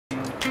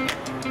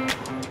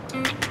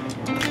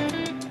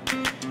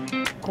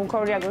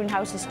Concordia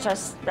greenhouse is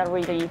just a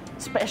really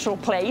special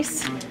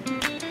place.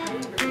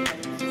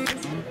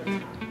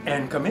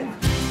 And come in.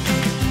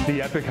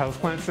 The epic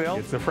houseplant sale,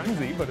 it's a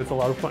frenzy, but it's a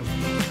lot of fun.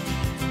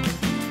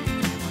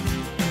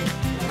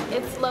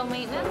 It's low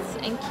maintenance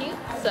and cute,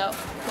 so.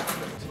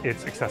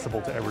 It's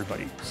accessible to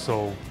everybody,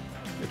 so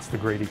it's the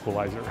great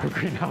equalizer of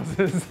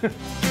greenhouses.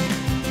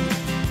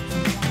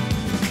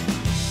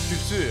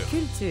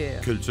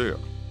 Qulture. Qulture.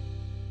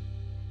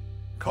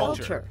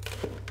 Culture.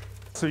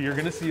 So you're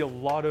going to see a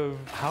lot of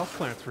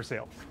houseplants for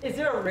sale. Is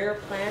there a rare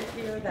plant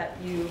here that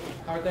you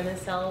are going to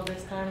sell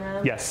this time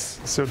around? Yes.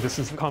 So this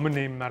is the common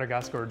name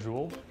Madagascar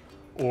jewel,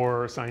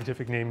 or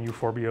scientific name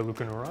Euphorbia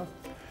leucanura.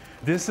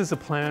 This is a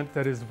plant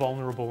that is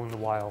vulnerable in the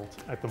wild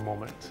at the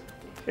moment.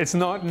 It's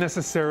not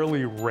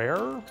necessarily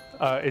rare,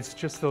 it's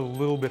just a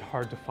little bit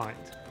hard to find.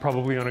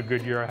 Probably on a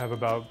good year I have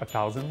about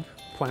 1,000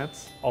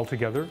 plants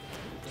altogether.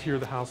 Here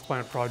at the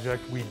Houseplant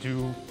Project, we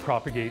do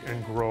propagate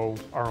and grow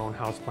our own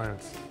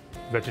houseplants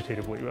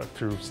vegetatively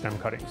through stem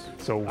cuttings.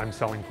 So I'm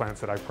selling plants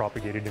that I've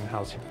propagated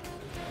in-house.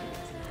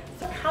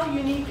 So how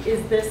unique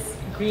is this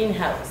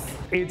greenhouse?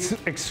 It's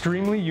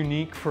extremely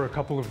unique for a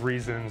couple of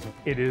reasons.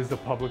 It is a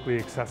publicly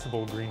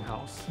accessible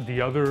greenhouse.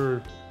 The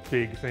other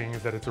big thing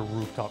is that it's a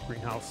rooftop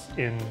greenhouse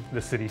in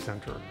the city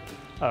center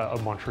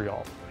of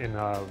Montreal. In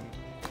a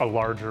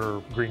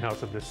larger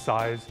greenhouse of this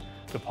size,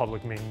 the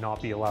public may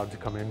not be allowed to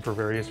come in for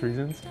various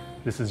reasons.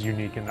 This is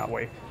unique in that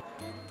way.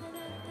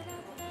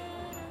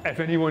 If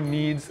anyone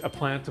needs a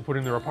plant to put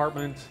in their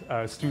apartment,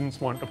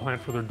 students want a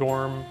plant for their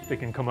dorm, they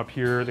can come up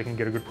here, they can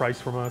get a good price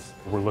from us.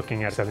 We're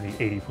looking at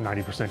 70, 80,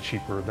 90%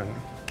 cheaper than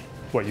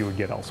what you would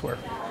get elsewhere.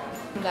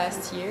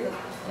 Last year,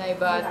 and I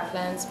bought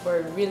plants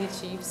for really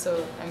cheap,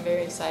 so I'm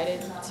very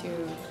excited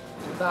to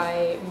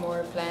buy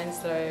more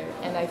plants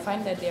and I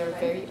find that they are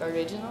very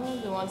original,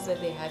 the ones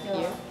that they have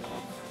here.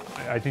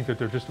 I think that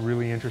they're just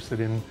really interested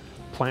in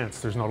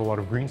plants. There's not a lot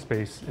of green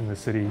space in the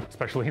city,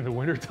 especially in the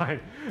wintertime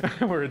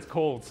where it's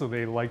cold, so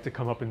they like to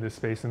come up in this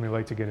space and they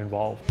like to get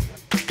involved.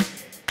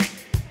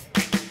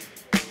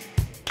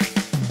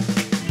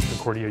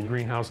 Concordia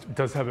Greenhouse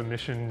does have a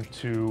mission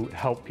to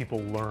help people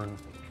learn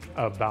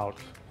about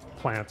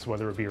plants,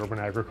 whether it be urban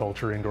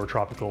agriculture, indoor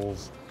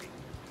tropicals.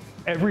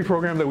 Every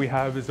program that we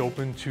have is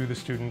open to the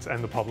students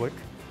and the public.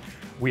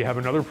 We have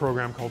another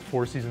program called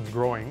 4 Seasons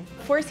Growing.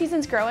 4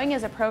 Seasons Growing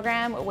is a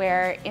program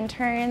where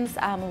interns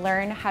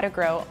learn how to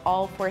grow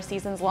all 4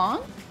 seasons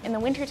long. In the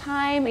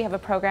wintertime, we have a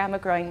program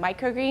of growing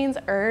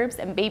microgreens, herbs,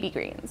 and baby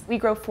greens. We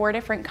grow 4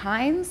 different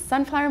kinds: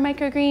 sunflower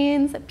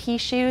microgreens, pea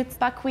shoots,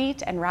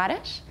 buckwheat, and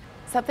radish.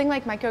 Something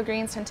like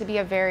microgreens tend to be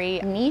a very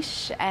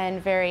niche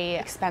and very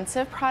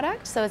expensive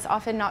product, so it's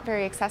often not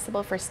very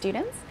accessible for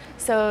students.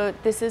 So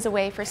this is a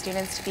way for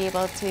students to be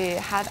able to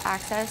have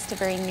access to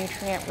very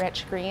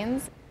nutrient-rich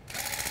greens.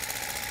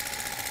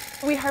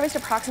 We harvest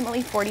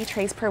approximately 40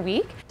 trays per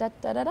week. The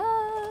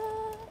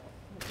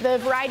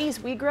varieties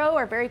we grow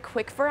are very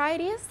quick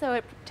varieties, so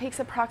it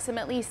takes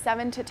approximately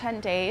 7 to 10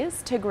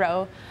 days to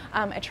grow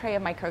a tray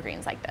of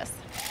microgreens like this.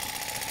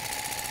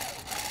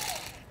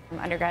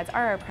 Undergrads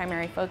are our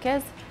primary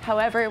focus.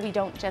 However, we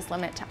don't just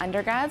limit to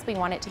undergrads. We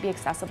want it to be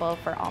accessible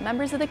for all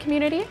members of the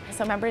community.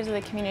 So members of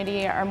the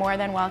community are more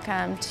than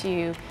welcome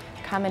to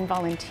come and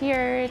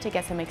volunteer, to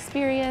get some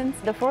experience.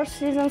 The 4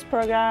 Seasons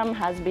program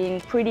has been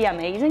pretty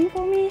amazing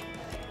for me.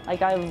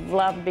 Like, I've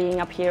loved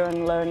being up here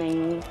and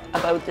learning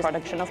about the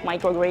production of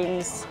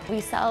microgreens.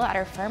 We sell at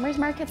our farmers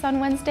markets on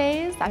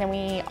Wednesdays, and then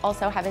we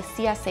also have a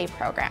CSA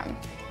program,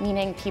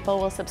 meaning people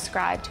will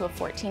subscribe to a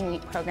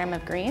 14-week program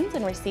of greens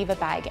and receive a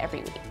bag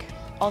every week.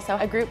 Also,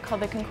 a group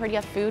called the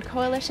Concordia Food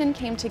Coalition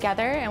came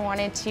together and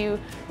wanted to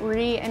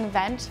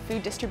reinvent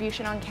food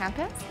distribution on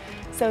campus.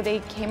 So they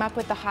came up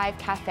with the Hive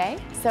Cafe.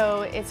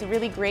 So it's a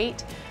really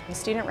great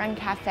student-run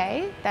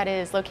cafe that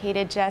is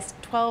located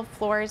just 12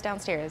 floors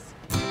downstairs.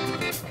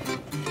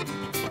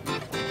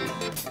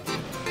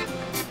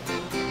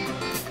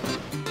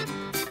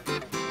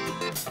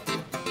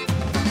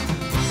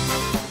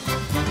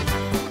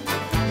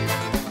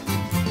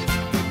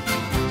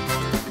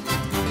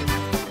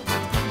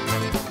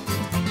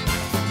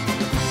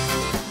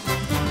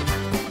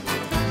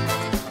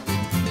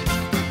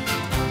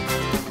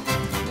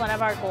 One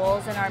of our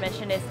goals and our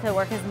mission is to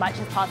work as much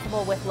as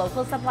possible with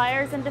local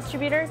suppliers and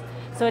distributors.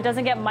 So it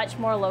doesn't get much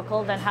more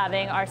local than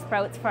having our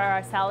sprouts for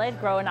our salad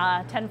grown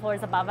 10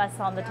 floors above us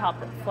on the top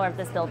floor of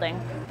this building.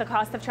 The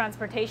cost of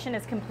transportation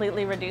is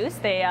completely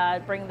reduced. They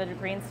bring the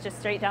greens just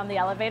straight down the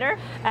elevator.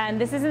 And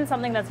this isn't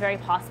something that's very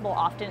possible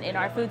often in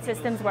our food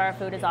systems, where our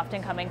food is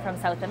often coming from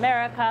South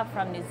America,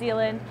 from New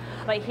Zealand.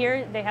 But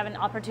here they have an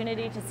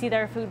opportunity to see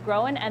their food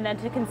grown and then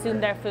to consume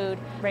their food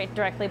right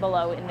directly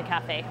below in the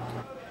cafe.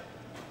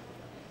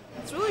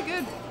 It's really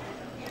good.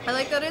 I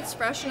like that it's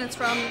fresh and it's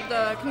from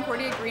the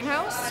Concordia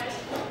greenhouse,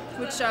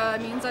 which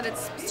means that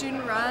it's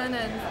student-run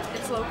and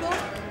it's local.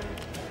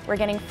 We're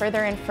getting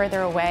further and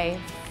further away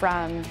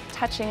from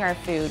touching our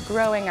food,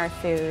 growing our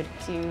food,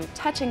 to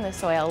touching the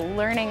soil,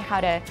 learning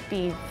how to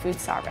be food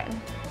sovereign.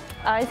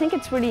 I think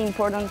it's really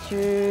important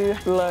to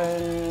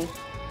learn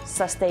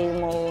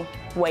sustainable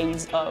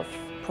ways of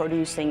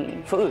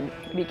producing food,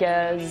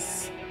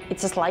 because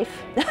it's just life.